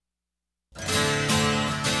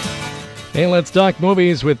Hey, let's talk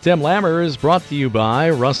movies with Tim Lammers, brought to you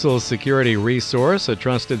by Russell Security Resource, a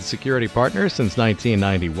trusted security partner since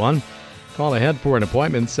 1991. Call ahead for an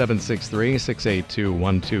appointment,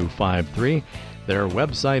 763-682-1253. Their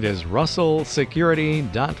website is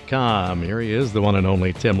russellsecurity.com. Here he is, the one and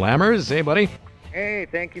only Tim Lammers. Hey, buddy. Hey,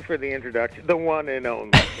 thank you for the introduction. The one and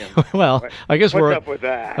only Tim. Well, What's up with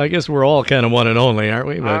that? I guess we're all kind of one and only, aren't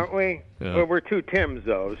we? Aren't we? Yeah. Well, we're two Tims,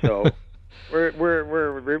 though, so we're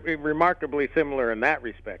remarkably similar in that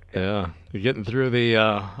respect. Tim. Yeah. You getting through the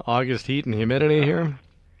August heat and humidity here?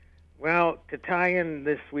 Well, to tie in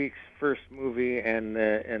this week's first movie and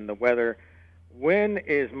the weather, when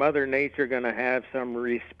is Mother Nature going to have some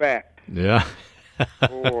respect Yeah.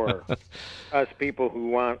 for us people who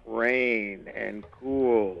want rain and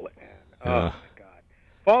cool? And oh my God,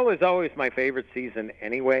 fall is always my favorite season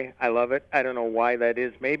anyway. I love it. I don't know why that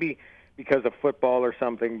is. Maybe because of football or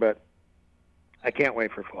something, but I can't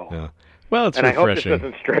wait for fall. Yeah. Well, it's and refreshing. I hope this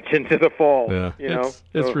doesn't stretch into the fall. Yeah. You know,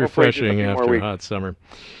 It's So refreshing hopefully just a few more after a weeks. hot summer.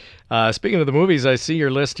 Speaking of the movies, I see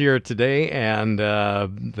your list here today, and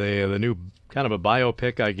the new kind of a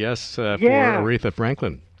biopic, I guess, for Aretha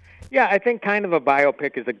Franklin. Yeah, I think kind of a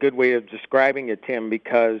biopic is a good way of describing it, Tim,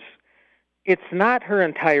 because it's not her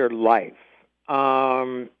entire life.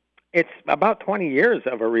 It's about 20 years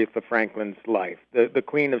of Aretha Franklin's life. The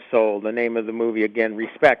Queen of Soul, the name of the movie, again,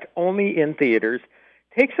 Respect, only in theaters,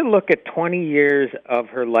 takes a look at 20 years of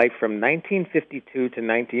her life from 1952 to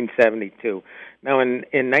 1972. Now, in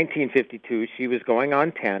 1952, she was going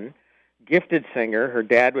on 10, gifted singer. Her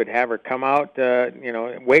dad would have her come out,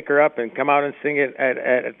 wake her up and come out and sing it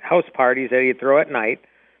at house parties that he'd throw at night.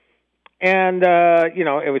 And,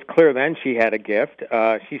 it was clear then she had a gift.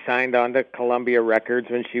 She signed on to Columbia Records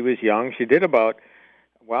when she was young. She did about,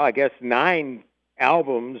 9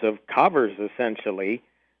 albums of covers, essentially,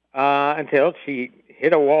 until she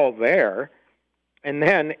hit a wall there. And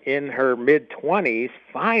then in her mid-20s,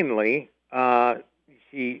 finally,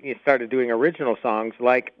 she started doing original songs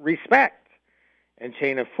like Respect and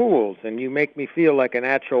Chain of Fools and You Make Me Feel Like a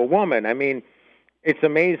Natural Woman. I mean, it's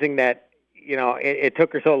amazing that, it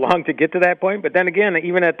took her so long to get to that point. But then again,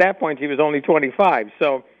 even at that point, she was only 25.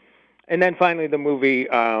 So, and then finally the movie,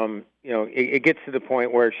 it gets to the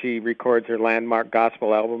point where she records her landmark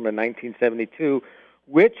gospel album in 1972,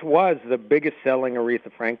 which was the biggest selling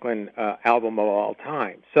Aretha Franklin album of all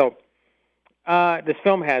time. So this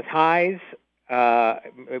film has highs.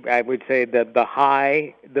 I would say that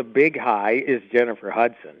the big high is Jennifer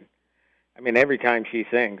Hudson. I mean, every time she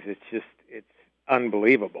sings, it's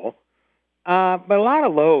unbelievable. But a lot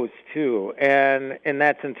of lows, too, and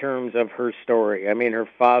that's in terms of her story. I mean, her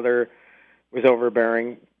father was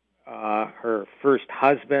overbearing. Her first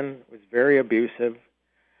husband was very abusive.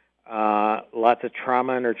 Lots of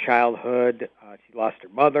trauma in her childhood. She lost her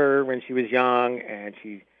mother when she was young, and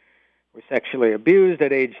she was sexually abused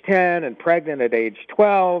at age 10 and pregnant at age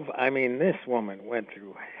 12. I mean, this woman went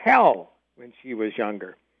through hell when she was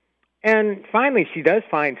younger. And finally, she does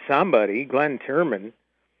find somebody, Glenn Turman,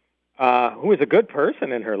 who was a good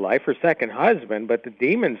person in her life, her second husband, but the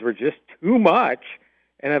demons were just too much.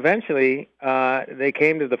 And eventually, they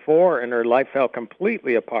came to the fore, and her life fell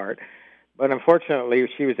completely apart. But unfortunately,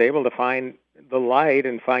 she was able to find the light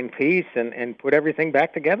and find peace and put everything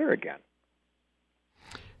back together again.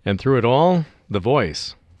 And through it all, the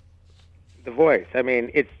voice. The voice. I mean,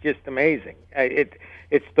 it's just amazing.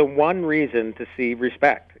 It's the one reason to see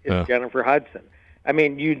Respect. It's Jennifer Hudson. I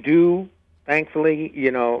mean, you do, thankfully,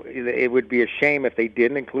 it would be a shame if they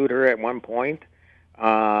didn't include her at one point.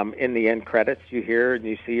 In the end credits, you hear and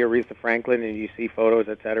you see Aretha Franklin and you see photos,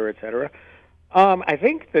 et cetera, et cetera. I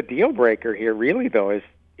think the deal breaker here really, though, is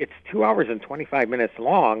it's 2 hours and 25 minutes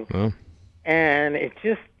long, and it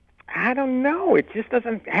just, I don't know, it just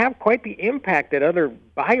doesn't have quite the impact that other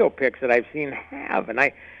biopics that I've seen have, and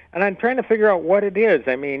I'm trying to figure out what it is.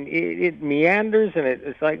 I mean, it meanders, and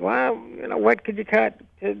it's like, well, what could you cut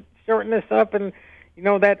to shorten this up? And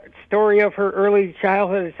that story of her early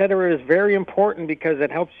childhood, et cetera, is very important because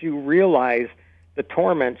it helps you realize the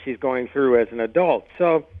torment she's going through as an adult.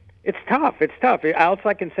 So. It's tough. All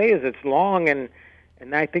I can say is it's long, and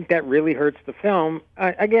I think that really hurts the film.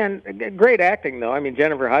 Again, great acting, though. I mean,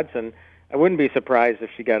 Jennifer Hudson, I wouldn't be surprised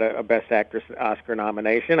if she got a Best Actress Oscar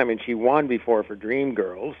nomination. I mean, she won before for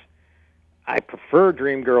Dreamgirls. I prefer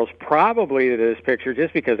Dreamgirls probably to this picture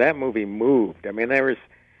just because that movie moved. I mean, there was,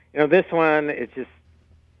 this one, it's just,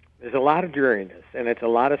 there's a lot of dreariness, and it's a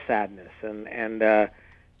lot of sadness. And again,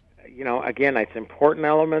 it's important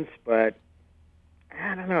elements, but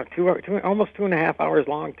I don't know, almost 2.5 hours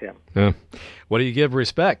long, Tim. Yeah. What do you give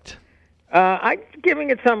Respect? I'm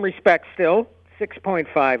giving it some respect still.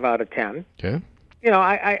 6.5 out of 10. Okay.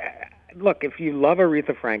 I look, if you love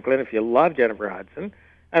Aretha Franklin, if you love Jennifer Hudson,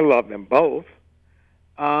 I love them both.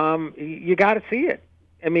 You got to see it.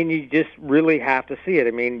 I mean, you just really have to see it.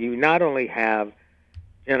 I mean, you not only have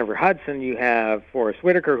Jennifer Hudson, you have Forrest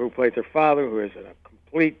Whitaker, who plays her father, who is a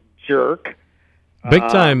complete jerk. Big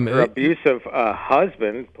time. Her abusive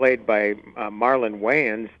husband, played by Marlon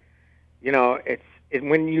Wayans.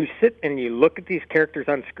 When you sit and you look at these characters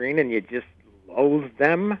on screen and you just loathe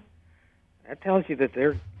them, that tells you that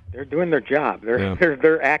they're doing their job.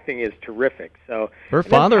 Their acting is terrific. So her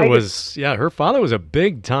father was a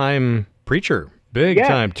big time preacher,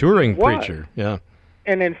 time touring preacher. Yeah,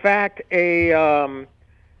 and in fact,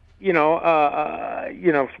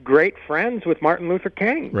 great friends with Martin Luther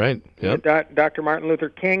King. Right. Yep. Dr. Martin Luther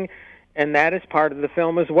King, and that is part of the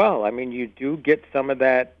film as well. I mean, you do get some of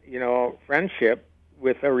that, friendship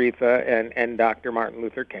with Aretha and Dr. Martin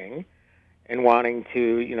Luther King, and wanting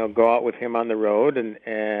to, go out with him on the road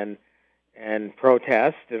and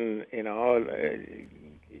protest, and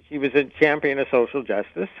she was a champion of social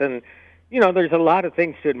justice, and there's a lot of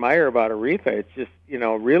things to admire about Aretha. It's just,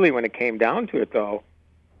 really when it came down to it, though,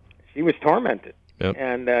 she was tormented. Yep.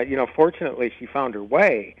 And, fortunately she found her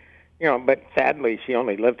way, but sadly she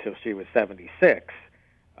only lived till she was 76.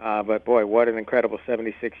 But boy, what an incredible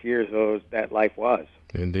 76 years that life was.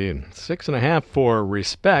 Indeed. 6.5 for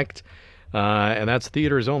Respect, and that's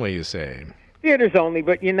theaters only, you say? Theaters only,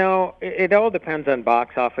 but, it all depends on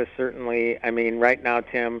box office, certainly. I mean, right now,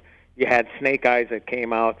 Tim, you had Snake Eyes that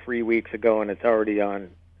came out 3 weeks ago, and it's already on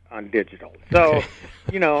digital. So,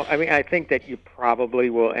 I think that you probably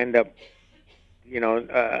will end up,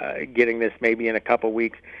 getting this maybe in a couple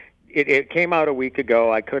weeks. It came out a week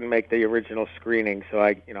ago. I couldn't make the original screening, so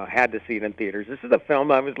I, had to see it in theaters. This is a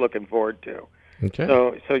film I was looking forward to. Okay.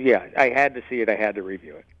 So yeah, I had to see it. I had to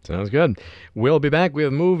review it. Sounds good. We'll be back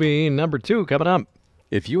with movie number 2 coming up.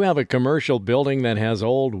 If you have a commercial building that has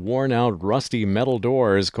old, worn-out, rusty metal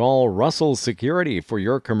doors, call Russell Security for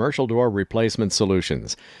your commercial door replacement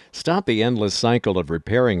solutions. Stop the endless cycle of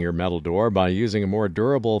repairing your metal door by using a more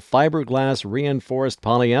durable fiberglass reinforced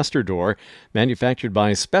polyester door manufactured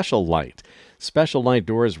by Special Light. Special Light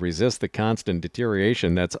doors resist the constant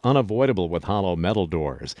deterioration that's unavoidable with hollow metal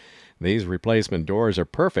doors. These replacement doors are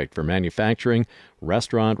perfect for manufacturing,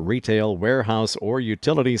 restaurant, retail, warehouse, or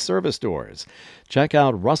utility service doors. Check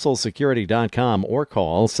out russellsecurity.com or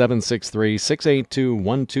call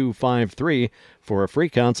 763-682-1253 for a free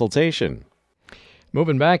consultation.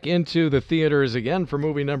 Moving back into the theaters again for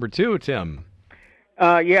movie number 2, Tim.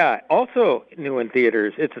 Yeah, also new in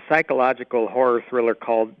theaters. It's a psychological horror thriller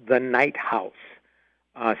called The Night House.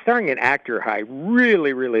 Starring an actor I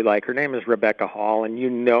really, really like. Her name is Rebecca Hall, and you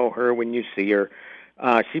know her when you see her.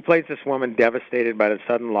 She plays this woman devastated by the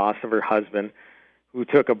sudden loss of her husband, who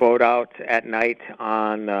took a boat out at night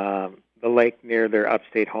on the lake near their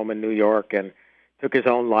upstate home in New York and took his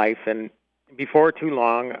own life. And before too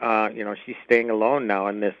long, she's staying alone now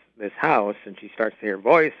in this house, and she starts to hear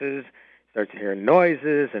voices, starts to hear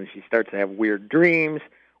noises, and she starts to have weird dreams.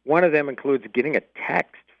 One of them includes getting a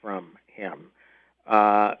text from him.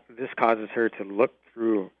 This causes her to look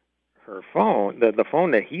through her phone, the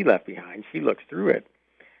phone that he left behind. She looks through it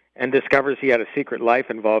and discovers he had a secret life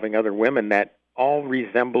involving other women that all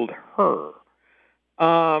resembled her.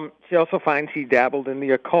 She also finds he dabbled in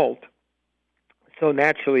the occult. So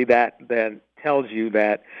naturally that then tells you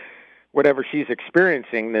that whatever she's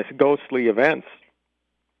experiencing, this ghostly events,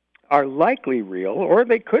 are likely real, or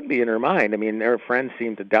they could be in her mind. I mean, her friends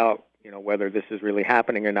seem to doubt, whether this is really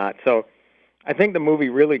happening or not. So I think the movie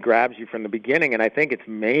really grabs you from the beginning, and I think it's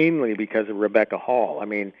mainly because of Rebecca Hall. I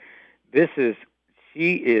mean,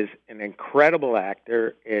 she is an incredible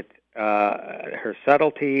actor. Her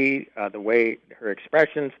subtlety, the way her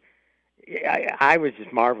expressions, I was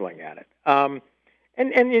just marveling at it. And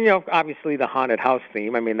obviously the haunted house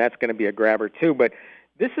theme. I mean, that's going to be a grabber too. But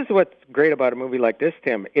this is what's great about a movie like this,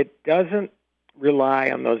 Tim. It doesn't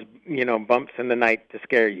rely on those, bumps in the night to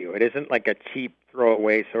scare you. It isn't like a cheap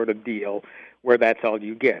throwaway sort of deal where that's all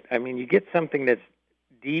you get. I mean, you get something that's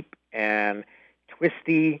deep and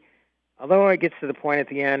twisty, although it gets to the point at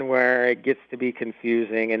the end where it gets to be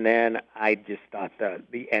confusing, and then I just thought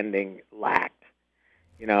the ending lacked.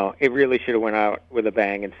 It really should have went out with a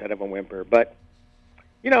bang instead of a whimper. But,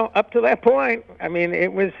 up to that point, I mean,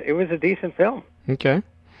 it was a decent film. Okay.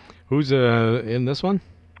 Who's in this one?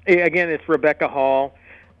 Again, it's Rebecca Hall.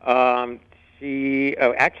 She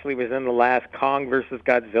actually was in the last Kong versus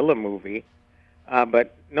Godzilla movie.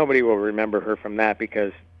 But nobody will remember her from that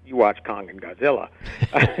because you watch Kong and Godzilla.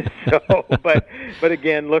 But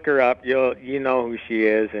again, look her up. You know who she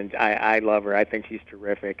is, and I love her. I think she's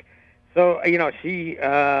terrific. So she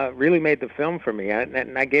really made the film for me,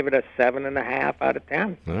 and I gave it a 7.5 out of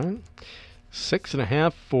 10. All right.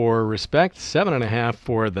 6.5 for Respect, 7.5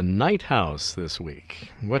 for The Night House this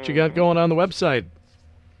week. What you got going on the website?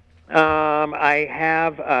 I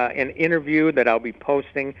have an interview that I'll be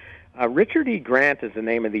posting. Richard E. Grant is the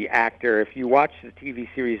name of the actor. If you watch the TV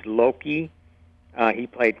series Loki, he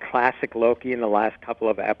played classic Loki in the last couple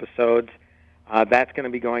of episodes. That's going to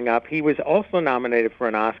be going up. He was also nominated for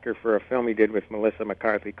an Oscar for a film he did with Melissa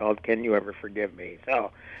McCarthy called Can You Ever Forgive Me?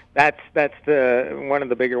 So that's one of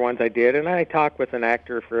the bigger ones I did. And I talked with an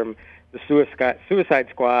actor from the Suicide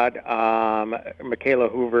Squad, Michaela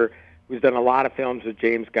Hoover, who's done a lot of films with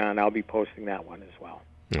James Gunn. I'll be posting that one as well.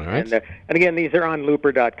 All right. And again, these are on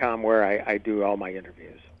looper.com where I do all my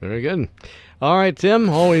interviews. Very good. All right, Tim,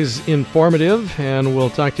 always informative, and we'll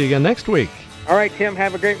talk to you again next week. All right, Tim,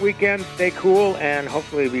 have a great weekend. Stay cool, and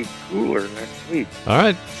hopefully it'll be cooler next week. All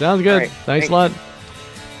right, sounds good. All right, Thanks a lot.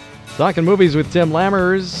 Talking Movies with Tim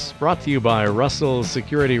Lammers, brought to you by Russell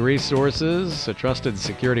Security Resources, a trusted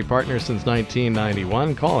security partner since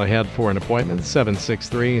 1991. Call ahead for an appointment,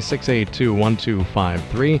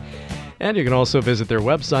 763-682-1253. And you can also visit their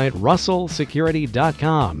website,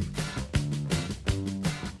 russellsecurity.com.